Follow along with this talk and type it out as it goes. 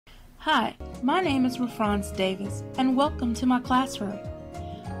Hi, my name is Rafranz Davis, and welcome to my classroom.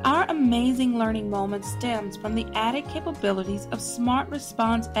 Our amazing learning moment stems from the added capabilities of Smart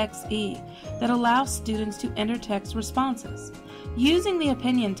Response XE that allows students to enter text responses. Using the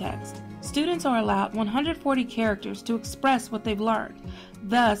opinion text, students are allowed 140 characters to express what they've learned,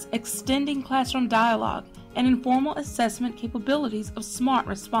 thus extending classroom dialogue and informal assessment capabilities of Smart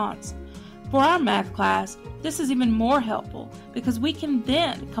Response. For our math class, this is even more helpful because we can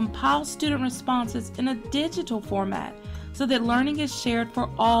then compile student responses in a digital format so that learning is shared for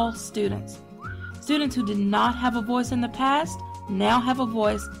all students. Students who did not have a voice in the past now have a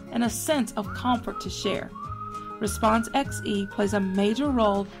voice and a sense of comfort to share. Response XE plays a major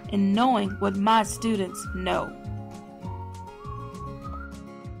role in knowing what my students know.